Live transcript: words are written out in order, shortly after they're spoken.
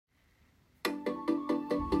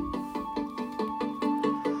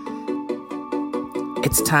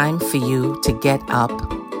It's time for you to get up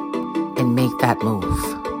and make that move.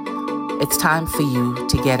 It's time for you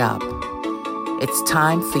to get up. It's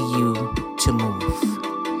time for you to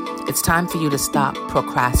move. It's time for you to stop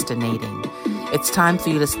procrastinating. It's time for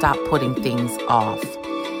you to stop putting things off.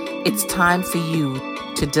 It's time for you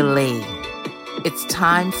to delay. It's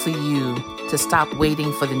time for you to stop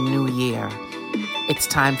waiting for the new year. It's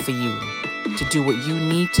time for you to do what you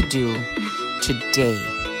need to do today,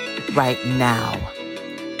 right now.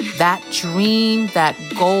 That dream, that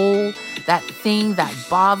goal, that thing that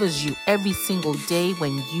bothers you every single day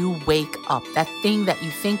when you wake up, that thing that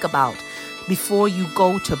you think about before you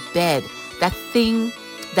go to bed, that thing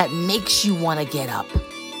that makes you want to get up,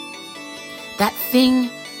 that thing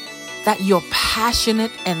that you're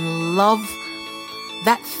passionate and love,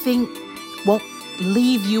 that thing won't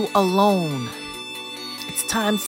leave you alone. It's time